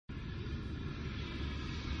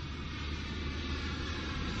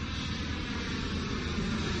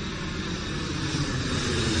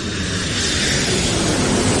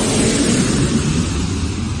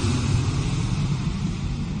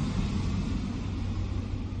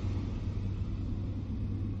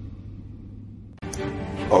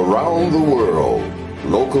around the world,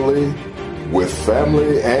 locally, with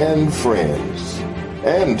family and friends.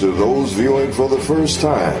 And to those viewing for the first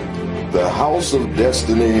time, the House of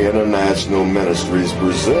Destiny International Ministries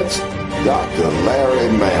presents Dr.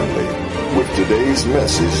 Larry Manley with today's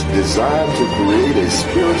message designed to create a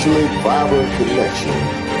spiritually vibrant connection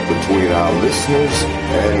between our listeners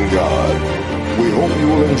and God. We hope you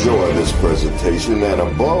will enjoy this presentation, and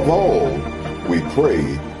above all, we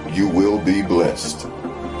pray you will be blessed.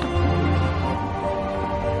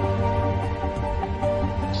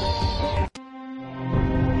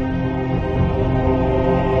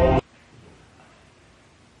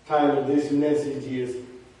 Title of this message is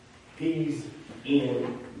Peace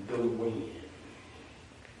in the Wind.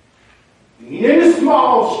 In a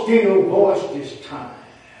small, still voice this time.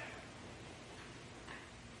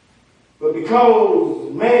 But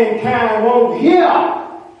because mankind won't hear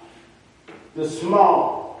the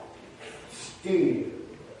small, still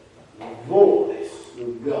voice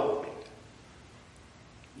of God,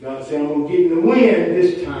 God said, I'm going to get in the wind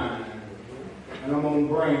this time, and I'm going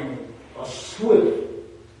to bring a swift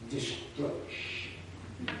destruction.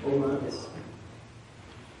 Oh my God.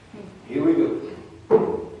 Here we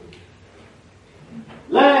go.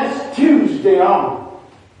 Last Tuesday, I'm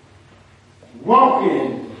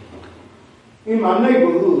walking in my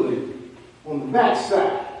neighborhood on the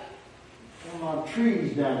backside. One of my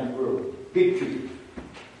trees down the road, big trees.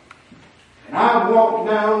 And I've walked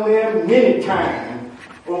down there many times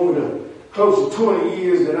over the close to 20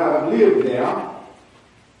 years that I've lived there.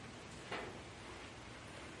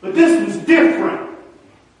 But this was different.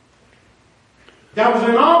 There was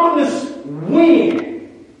an ominous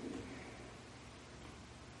wind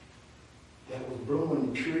that was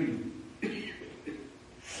blowing the tree.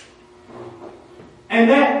 And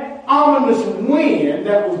that ominous wind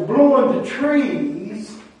that was blowing the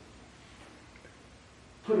trees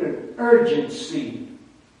put an urgency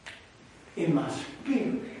in my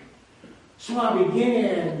spirit. So I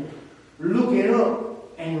began looking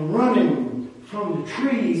up and running from the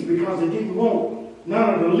trees because I didn't want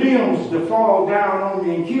none of the limbs to fall down on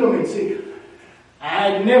me and kill me. See, I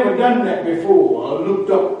had never done that before. I looked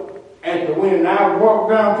up at the wind and I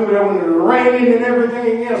walked down through there when it was raining and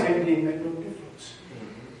everything else, and it didn't make no difference.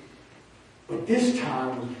 But this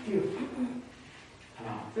time was different. And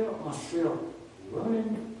I felt myself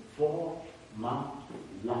running for my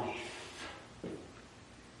life.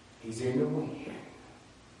 He's in the wind.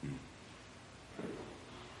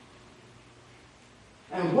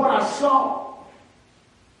 And what I saw,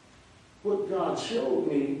 what God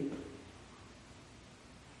showed me,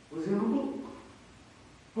 was in a book.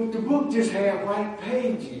 But the book just had white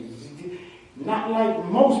pages. Not like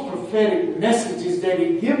most prophetic messages that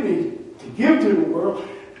he give me to give to the world.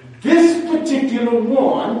 This particular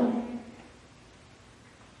one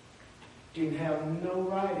didn't have no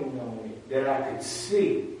writing on it that I could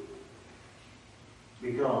see.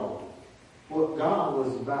 Because what God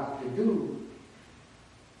was about to do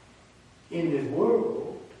in this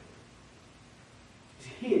world is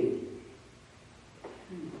hidden.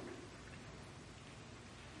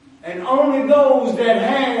 And only those that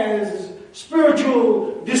has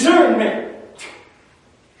spiritual discernment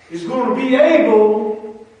is going to be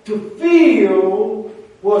able to feel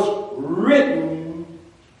what's written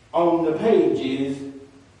on the pages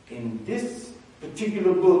in this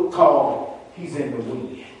particular book called He's in the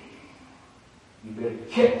Wind. You better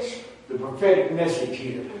catch the prophetic message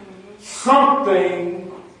here.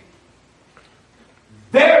 Something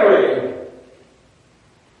very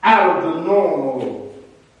out of the normal,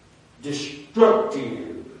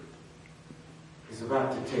 destructive is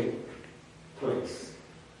about to take place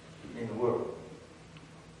in the world.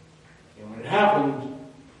 And when it happens,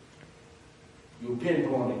 you'll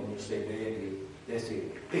pinpoint it and you'll say, there it is. That's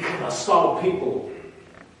it. Because I saw people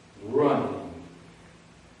running.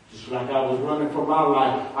 Just like I was running for my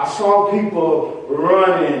life. I saw people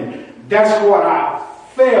running. That's what I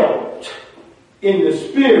felt in the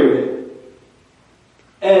spirit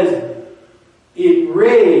as it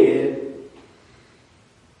read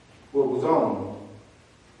what was on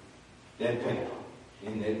that paper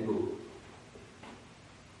in that book.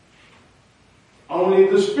 Only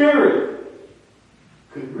the Spirit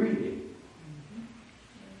could read it.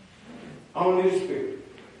 Only the Spirit.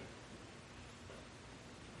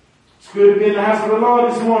 It's good to be in the house of the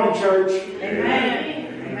Lord this morning, church. Amen.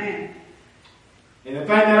 Amen. And the thing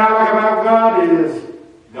that I like about God is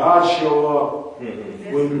God show up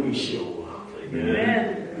when we show up.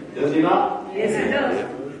 Amen. Does he not? Yes, he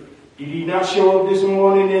does. Did he not show up this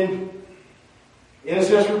morning in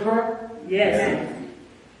intercessory prayer? Yes.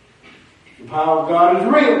 The power of God is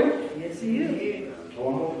real. Yes, he is. Oh,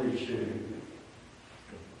 I'm going to preach to you.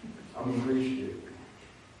 I'm going to preach to you.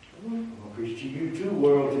 I'm going to preach to you too,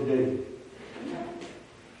 world, today.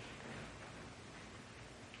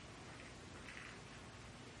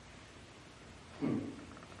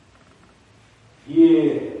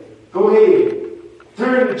 Yeah. Go ahead.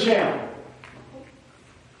 Turn the channel.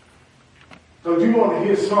 Because you want to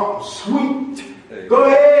hear something sweet. Go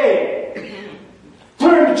ahead.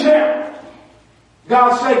 Turn the channel.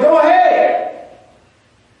 God say, go ahead.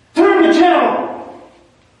 Turn the channel.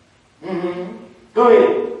 Go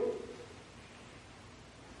ahead.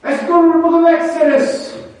 Let's go to the book of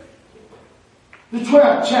Exodus, the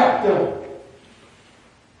 12th chapter,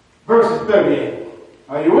 verses 38.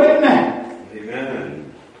 Are you with me?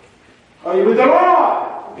 Amen. Are you with the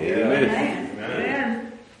Lord? Amen.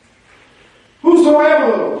 Amen.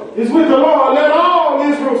 Whosoever is with the Lord, let all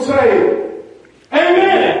Israel say,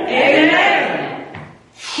 Amen. Amen.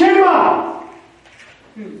 Shema.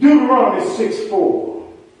 Deuteronomy 6:4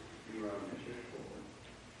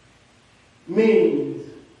 means,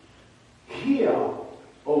 hear,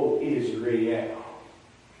 O Israel,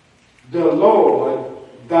 the Lord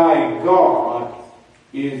thy God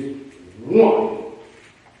is one.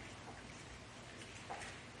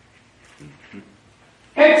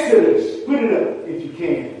 Exodus, put it up if you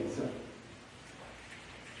can.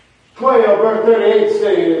 12 verse 38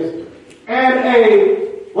 says, and a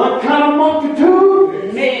what kind of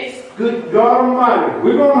multitude? Mixed. Good God Almighty.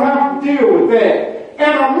 We're going to have to deal with that.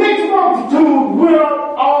 And a mixed multitude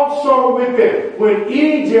will also with them. When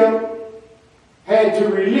Egypt had to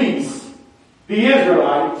release the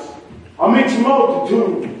Israelites, a mixed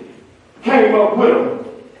multitude came up with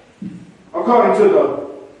them, according to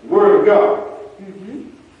the Word of God.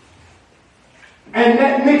 And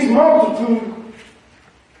that mixed multitude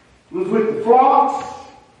was with the flocks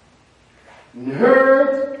and the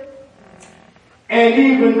herds and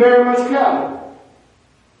even very much cattle.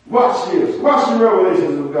 Watch this. Watch the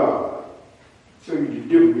revelations of God. Show you the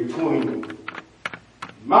difference between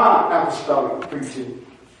my apostolic preaching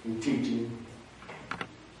and teaching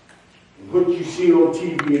and what you see on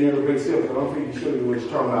TV and every place else. I'm going to show you what it's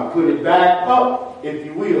talking about. Put it back up, if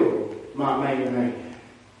you will, my main man.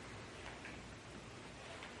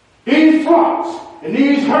 These flocks and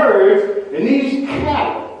these herds and these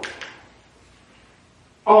cattle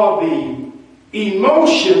are the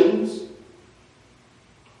emotions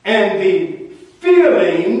and the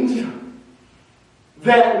feelings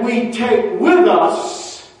that we take with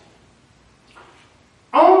us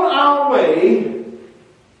on our way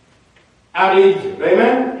out of Egypt.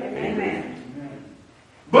 Amen? Amen.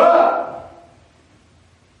 But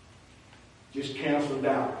just canceled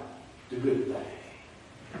out the good thing.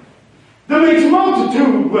 The mixed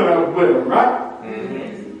multitude went up with them, right?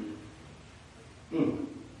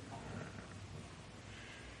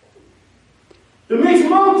 The mixed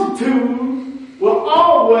multitude will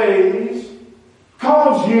always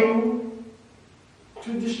cause you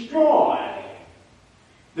to destroy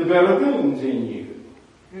the better things in you.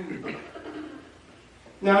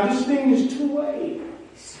 Now, this thing is two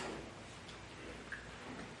ways.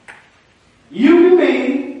 You can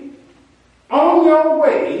be on your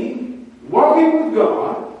way, walking with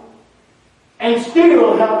God, and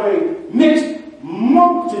still have a mixed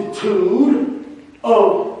multitude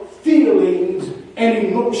of feelings and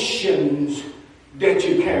emotions that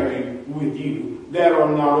you carry with you that are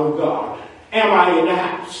not of God. Am I in the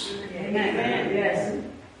house? Amen. Yes.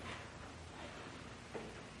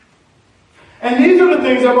 And these are the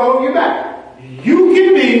things that will hold you back. You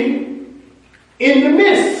can be in the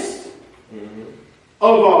midst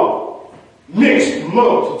of a mixed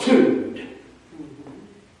multitude.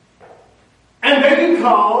 And they can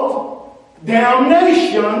cause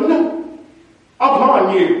damnation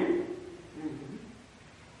upon you.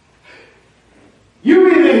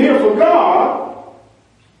 You're either here for God,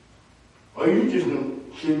 or you just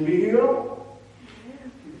shouldn't be here at all.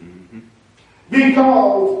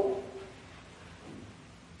 Because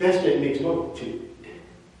that's that mixed multitude.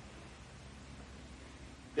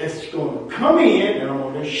 That's going to come in, and I'm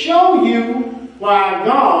going to show you why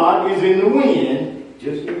God is in the wind.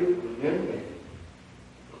 Just a minute.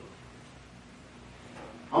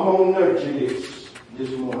 I'm going to nurture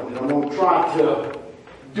this morning. I'm going to try to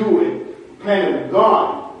do it. Planting a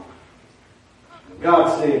garden.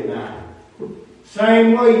 God said now,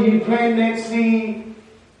 same way you plant that seed,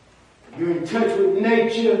 you're in touch with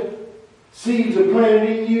nature, seeds are planted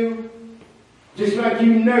in you, just like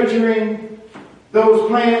you nurturing those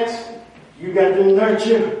plants, you got to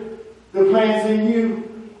nurture the plants in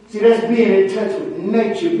you. See, that's being in touch with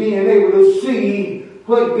nature, being able to see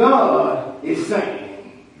what God is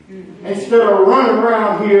saying. Instead of running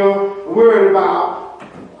around here worried about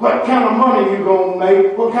what kind of money you're going to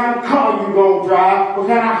make, what kind of car you're going to drive, what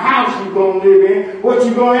kind of house you're going to live in, what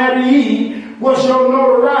you're going to have to eat, what's your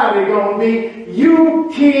notoriety going to be. You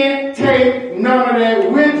can't take none of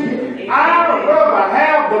that with you. I'd rather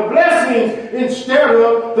have the blessings instead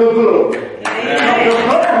of the glory. The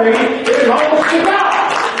glory belongs to God.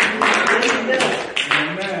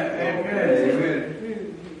 Amen.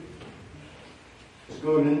 Let's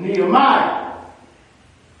go to Nehemiah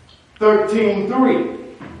 13:3.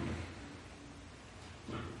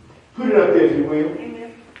 Put it up there if you will.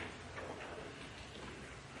 Amen.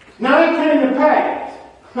 Now it came to pass,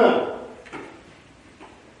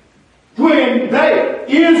 when they,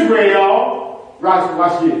 Israel,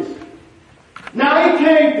 watch this. Now it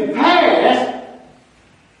came to pass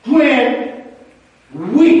when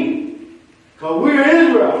because we're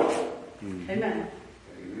Israel. Amen.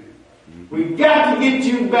 We got to get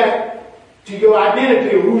you back to your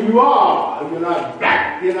identity of who you are. You're not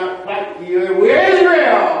black, we're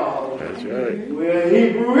Israel. That's right. We're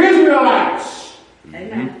Hebrew Israelites.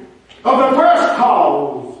 Amen. Of the first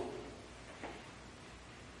cause.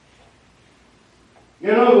 In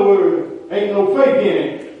other words, ain't no fake in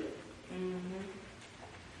it.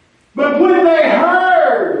 But when they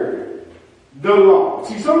heard the law,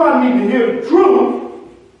 see, somebody need to hear the truth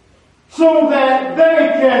so that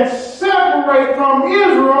they can separate from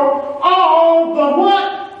Israel all the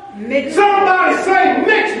what? Mixed. Somebody say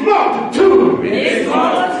mixed multitude. Mixed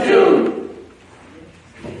multitude.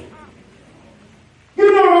 You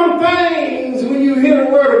know them things, when you hear the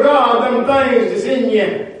word of God, them things that's in you.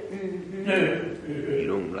 You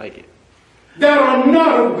don't like it. That are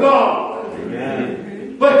not of God.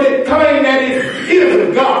 Amen. But that claim that it is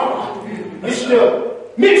of God. It's the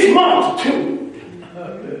mixed multitude.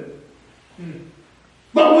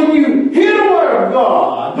 But when you hear the word of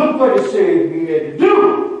God, look what it says we had to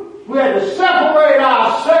do. We had to separate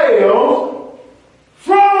ourselves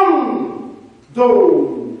from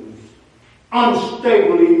those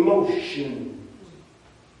unstable emotions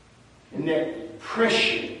and that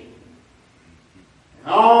depression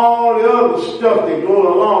and all the other stuff that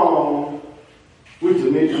go along with the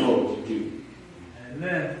mixed multitude.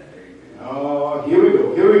 Amen. Oh, here we go.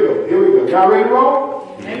 Y'all ready to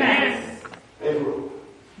roll? Amen. Let's roll.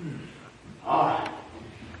 All right.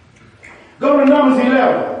 Go to Numbers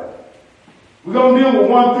 11. We're going to deal with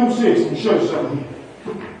 1 through 6 and show you something here.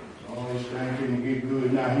 Oh, this thing can get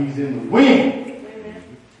good now. He's in the wind.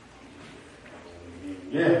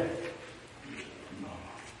 Yeah.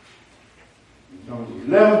 Numbers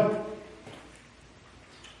 11.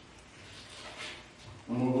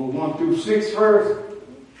 I'm going to go 1 through 6 first.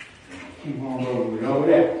 Keep on rolling with all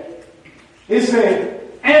that. It says,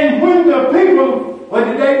 and when the people, what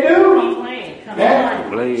did they do?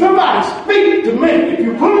 Complain. Somebody speak to me. If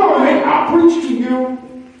you put on me, I'll preach to you.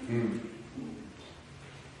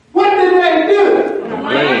 What did they do?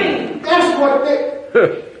 Complain. That's what they...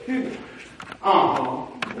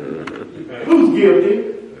 Who's guilty?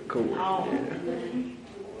 Cool. Oh.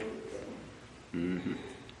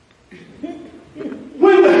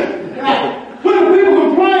 When the people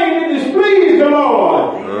complain, it displeased the Lord.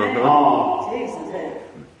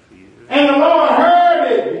 And the Lord heard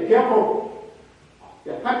it. Be careful.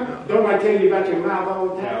 Don't I tell you about your mouth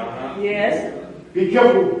all the time? Yes. Be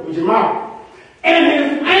careful with your mouth. And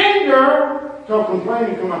his anger, so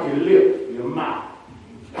complaining come out your lip, your mouth.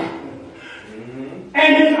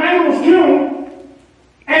 And his anger was kindled,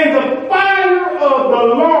 and the fire of the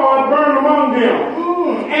Lord burned among them,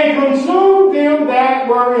 and consumed them that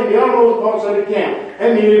were in the uttermost parts of the camp.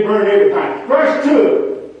 That means it burned everything. Verse 2.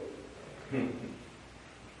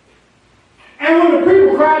 And when the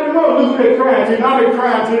people cried to Moses, look who they cried to. Now they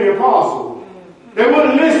cried to the apostles. They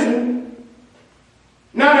wouldn't listen.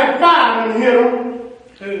 Now that fire done hit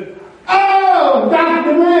them. Oh,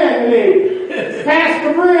 Dr. Manley,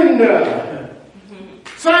 Pastor Brenda,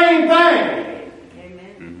 same thing.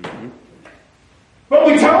 Amen. But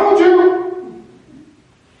we told you.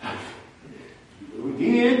 We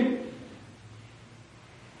did.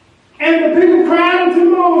 And the people cried unto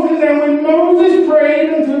Moses, and when Moses prayed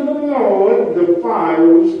unto the Lord, the fire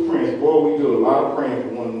was quenched. Boy, we do a lot of praying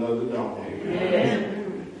for one another, don't we? Yes.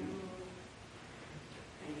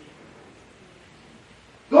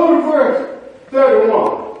 Go to verse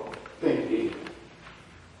 31. Thank you.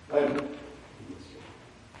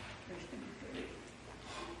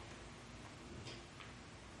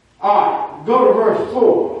 All right, go to verse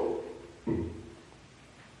 4.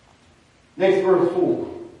 Next verse 4.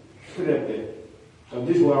 Put it up there. So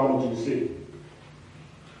this is what I want you to see.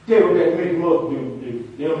 Tell what that mixed multitude do.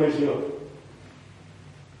 They'll mess you up.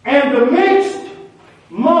 And the mixed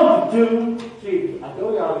multitude, see, I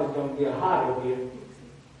told y'all it's going to get hot up here.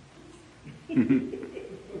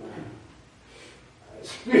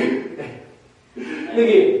 Spirit. Look at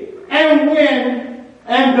it.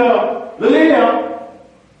 And the little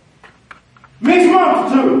mixed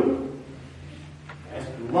multitude. That's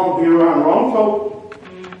won't be around the wrong folk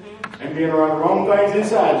and being around the wrong things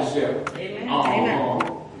inside yourself. Amen.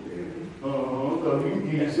 Because you can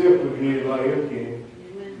get yourself with anybody else can.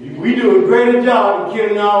 We do a greater job of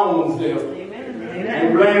killing our own self.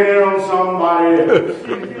 And blaming it on somebody else.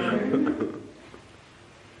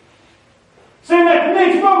 See, that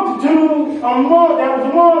next multitude, that was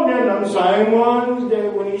among them, the same ones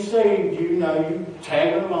that when he saved you, now you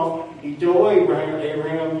tag along. He told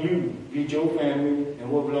Abraham, you get your family and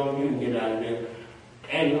what belongs to you and get out of there.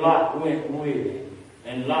 And Lot went with him.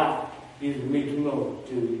 And Lot is a mixed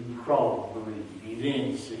multitude. He crossed the bridge. He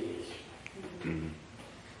then says.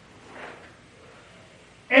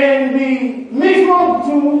 And the mixed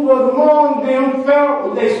multitude was among them,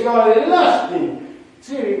 felt they started lusting.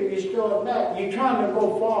 See, you start back, you're trying to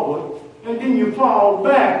go forward, and then you fall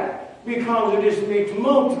back because of this mixed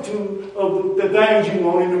multitude of the things you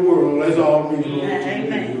want in the world. That's all mixed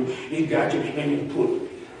multitude do. He got you and he put it.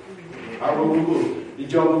 I wrote the book, The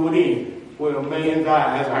Jungle Within, where a man's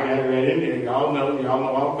eyes, I got it right in there, y'all know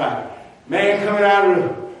all about it. Man coming out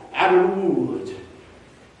of the woods.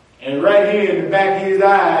 And right here in the back of his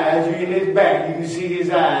eyes, you in his back, you can see his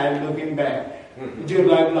eyes looking back. Just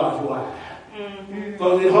like Lot's wife.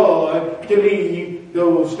 Because it's hard to leave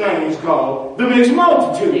those things called the mixed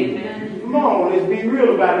multitude. Amen. Come on, let's be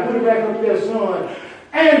real about it. Put it back up there, son.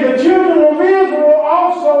 And the children of Israel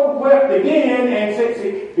also wept again and said,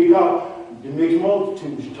 see, because the mixed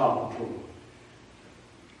multitude is talking to them.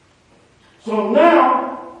 So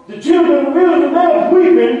now, the children of Israel left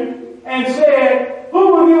weeping and said, who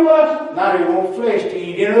will give us? Now they want flesh to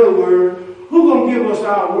eat. In other words, who going to give us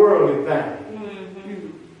our worldly thing?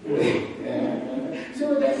 See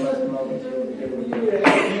what that must do?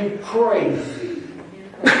 You crazy.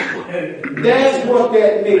 That's what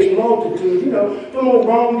that mixed multitude, the more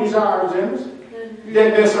wrong desires in us. That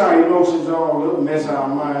mess our emotions all up, mess our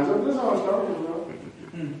minds up. That's all it's talking about.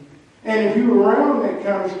 And if you're around that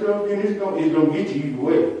kind of stuff, then it's gonna get you either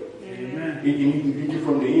way. Amen. It can get you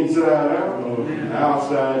from the inside out or the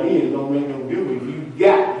outside in. It don't make no difference. You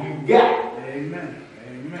got. Amen.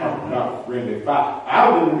 Talking about friendly fire. I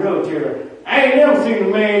was in the military. I ain't never seen a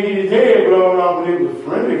man get his head blown off and it was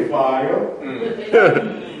friendly fire.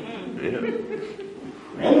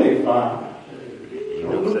 Friendly fire.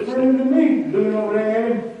 Don't look friendly to me. Looking over there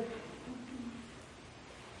at him.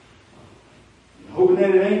 Hoping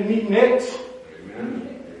that it ain't me next.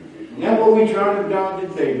 And that's what we're trying to do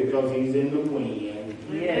today because he's in the wind.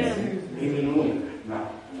 Yes. He's in the wind. No.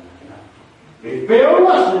 They failed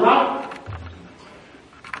us, right?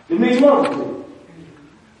 The mixed multitude.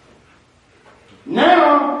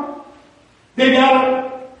 Now, they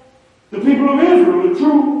got the people of Israel, the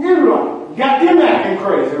true Israelites, got them acting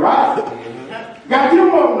crazy, right? Got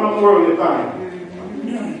them wanting on worldly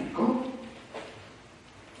things. Come on.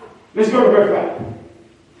 Let's go to verse 5.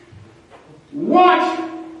 Watch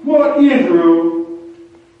what Israel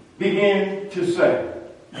began to say.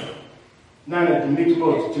 Now that the mixed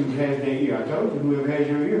multitude has their ear. I told you, whoever has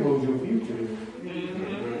your ear holds your future.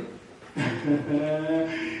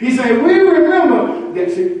 He said, we remember,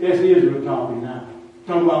 that's Israel talking now.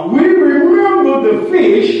 Talking about, we remember the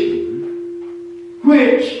fish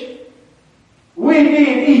which we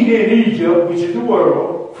did eat in Egypt, which is the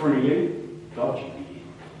world, freely. Thought you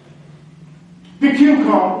did. The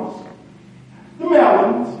cucumbers, the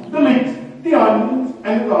melons, the leeks, the onions,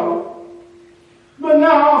 and the garlic. But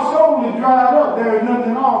now our soul is dried up. There is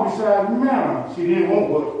nothing at all besides manna. See, they didn't want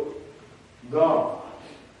what? God.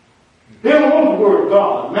 They don't want the word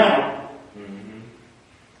God, manna.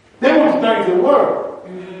 They want the things of the world.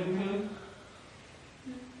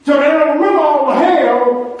 So they don't remember all the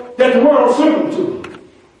hell that the world sent them to.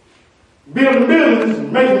 Building buildings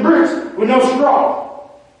and making bricks with no straw.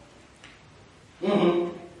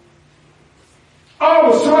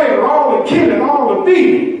 All the slavery, all the killing, all the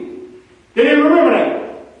thieving. They didn't remember that.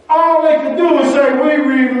 All they could do is say, we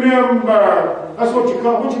remember. That's what you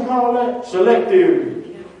call that?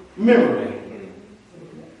 Selective memory.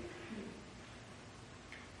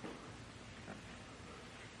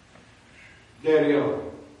 There they are.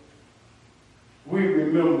 We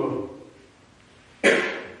remember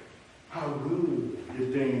how good the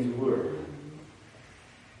things were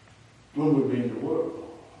when we were in the world.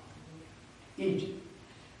 Egypt.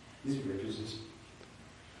 This represents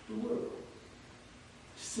the world.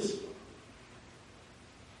 System.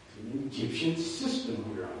 Egyptian system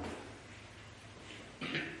we're under.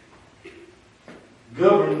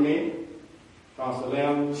 Government, Pastor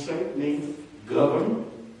Lamb would say, means govern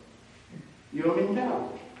your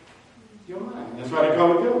mentality, your mind. That's why they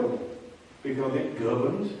call it government, because it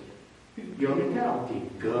governs your mentality.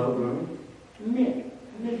 Government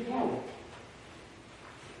mentality.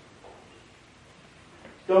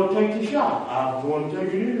 Don't take the shot. I want to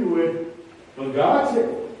take it anyway. But God said,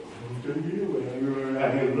 I'm going to take it anyway. You're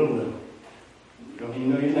out here little. Don't even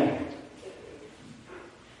know your name.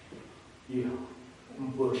 Yeah,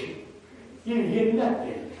 I'm bullshit. You didn't hear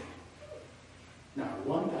nothing. Not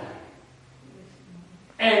one time.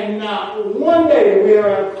 And not one day we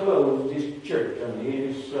ever close this church under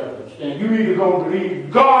any circumstance. You either going to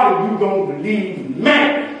believe God or you going to believe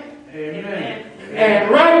man. Amen.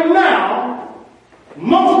 And right now,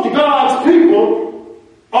 most of God's people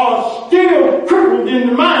are still crippled in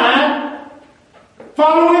the mind,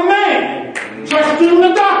 following man, trusting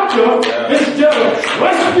the doctor instead of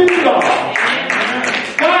trusting God.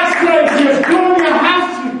 God says, just go in your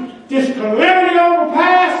house, this calamity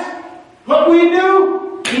overpass. What we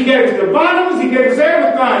do, He gave us the bottoms, He gave us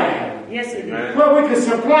everything. Yes, He did. Where we can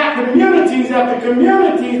supply communities after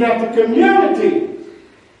communities after communities.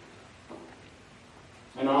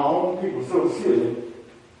 And our own people so silly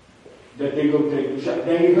that they go take the shot.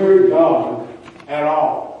 They ain't heard God at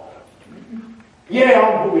all. Yeah,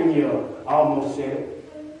 I'm whooping you up. I almost said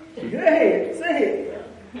it. Go ahead, say it.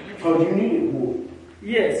 Because you needed whoop.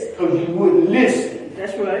 Yes. Because you wouldn't listen.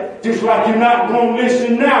 That's right. Just like you're not going to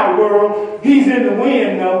listen now, world. He's in the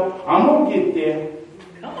wind, though. I'm going to get there.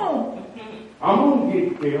 Come on. I'm going to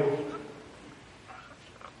get there.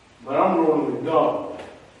 But I'm rolling with God.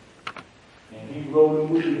 And He's rolling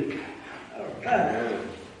with me. All right.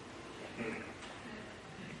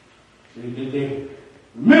 See, they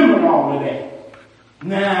remember all of that.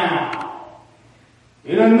 Now,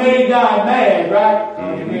 it done made God mad, right?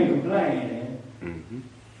 Because They been complaining.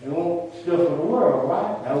 They want stuff of the world,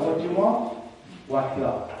 right? That's what you want? Watch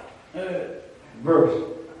God. Verse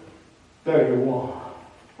 31.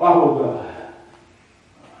 Why would God?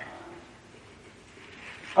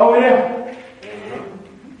 Over there.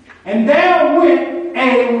 And there went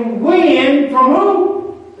a wind from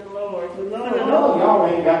who? The Lord. The Lord. Oh, y'all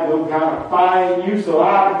ain't got no kind of fire in you, so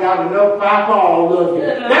I've got enough fire for all of you.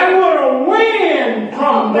 That was a wind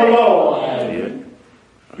from the Lord.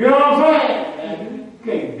 You know what I'm saying?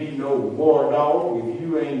 You can't be no war dog if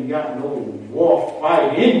you ain't got no war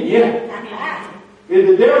fight in you. If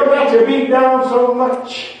the devil got you beat down so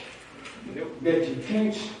much that you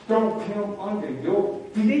can't stomp him under your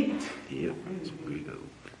feet. Yep, that's where we go.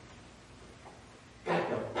 Got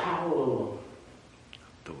the power of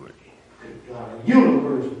Authority.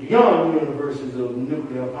 universe, beyond universes of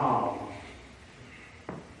nuclear power.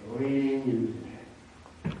 We ain't using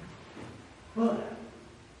it. But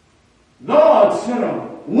Lord sent a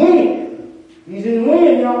wind. He's in the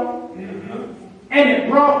wind, y'all. And it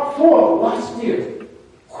brought forth, watch this,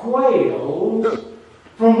 quails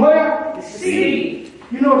from where? The sea.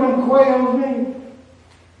 You know what them quails mean?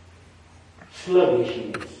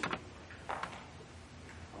 Sluggishness.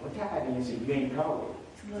 I'm tired of you, see, you ain't caught it.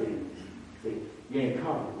 See, you ain't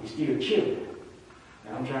caught it. You're still chilling.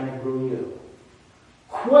 And I'm trying to grow you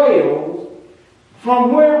up. Quails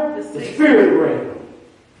from where? The sea. Spirit realm.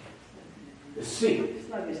 The sea. It's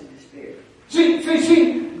like it's in the spirit. See,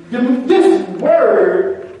 this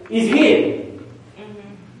word is hidden.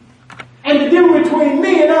 And the difference between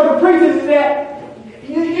me and other preachers is that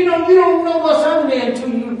you don't know what's under there until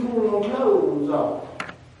you pull those clothes off.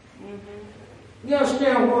 You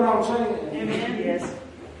understand what I'm saying? Amen. Yes.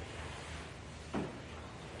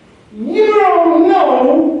 You don't know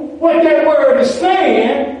what that word is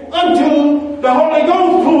saying until the Holy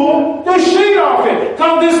Ghost pulled the sheet off it.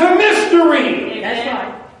 Because it's a mystery. That's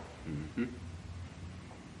right.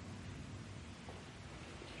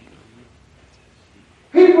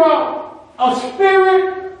 He brought a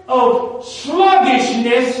spirit of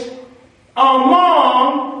sluggishness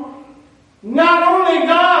among not only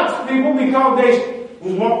God's people because they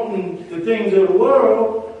was wanting the things of the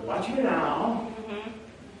world. Watch me now.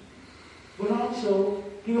 But also,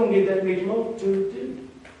 He's going to get that mixed multitude too.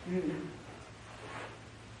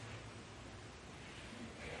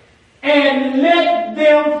 And let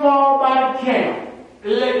them fall by the camp.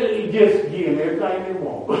 Just give them everything they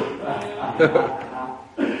want.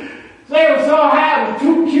 They were so high, the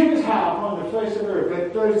 2 cubits high upon the face of the earth.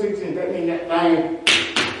 That's 36 inches. That means that thing.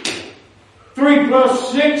 3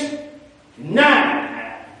 plus 6,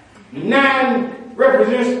 9. 9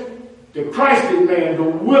 represents the Christed man, the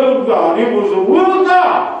will of God. It was the will of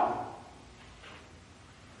God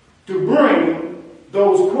to bring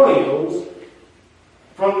those quails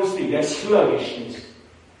from the sea. That sluggishness,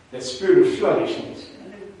 that spirit of sluggishness.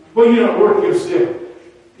 But you don't work yourself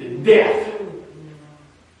to death.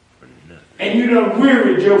 And you done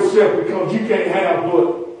wearied yourself because you can't have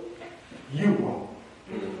what you want.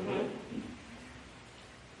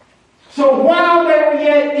 So while they were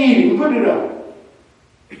yet eating, put it up.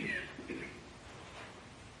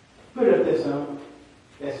 Put it up there, son.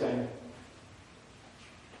 That's saying.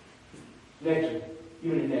 Next one.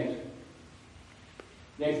 You in the next one.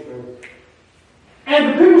 Next verse. And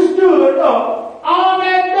the people stood up all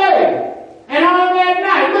that day and all that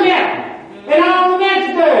night. Look at them. And all the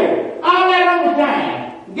next day. All that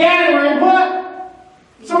overtime. Gathering what?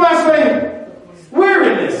 Somebody say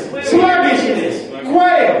weariness, sluggishness,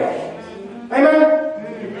 quail. Amen?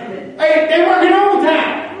 Hey, they working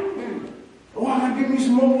overtime. Oh, I gotta give me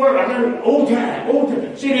some more work. I gotta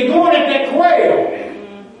overtime. See, they're going at that quail.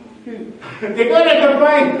 They're going at the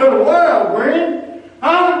thing of the world, Brandon.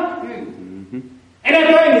 Huh? And that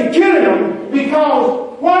thing is killing them because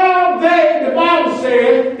while the Bible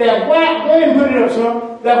says that while, go ahead and put it up,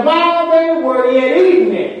 son, that while they were yet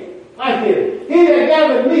eating it, like this, he had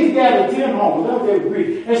gathered, at least gathered 10 homes, don't they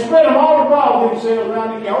agree, and spread them all abroad themselves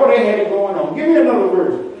around the camp. Oh, they had it going on. Give me another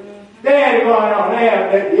verse. They had it going on. They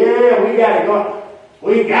had that, yeah, we got it going.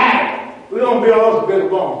 We got it. We're going to build us a better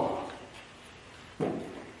bonfire.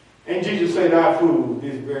 And Jesus said, our food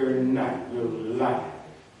this very night, your life,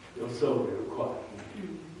 your soul will require.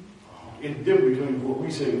 It's different between what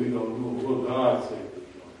we say we're going to do and what God said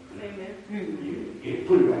we're going to do. Amen. Yeah,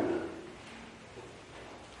 put it back up.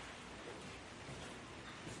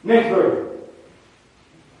 Next verse.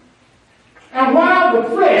 And while the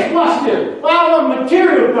flesh, watch this, while the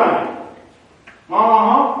material thing,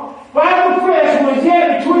 while the flesh was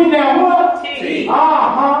yet between their what? Teeth.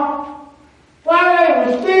 While they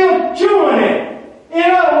were still chewing it.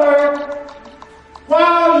 In other words,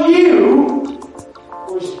 while you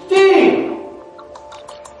were still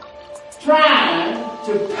trying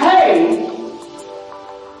to pay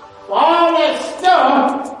for all that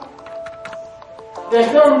stuff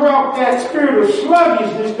that's done brought that spirit of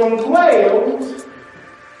sluggishness on quails,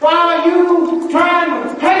 while you trying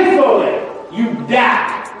to pay for it, you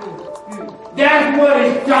die. That's what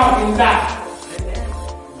it's talking about.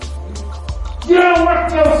 You don't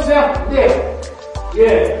work yourself to death.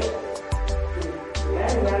 Yeah.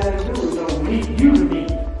 That ain't got nothing to do with no meat. You the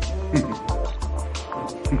meat.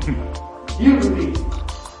 You the meat.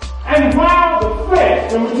 And while the flesh,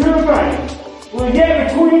 the material thing, will yet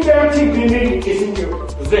between their teeth, and it's in your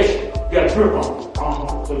possession. You got a grip on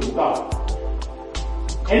it. So you thought.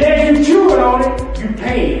 And as you chewing on it, you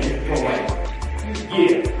paying for it.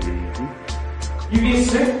 Yeah. You get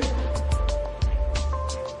sick.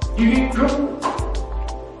 You get crippled.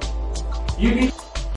 You get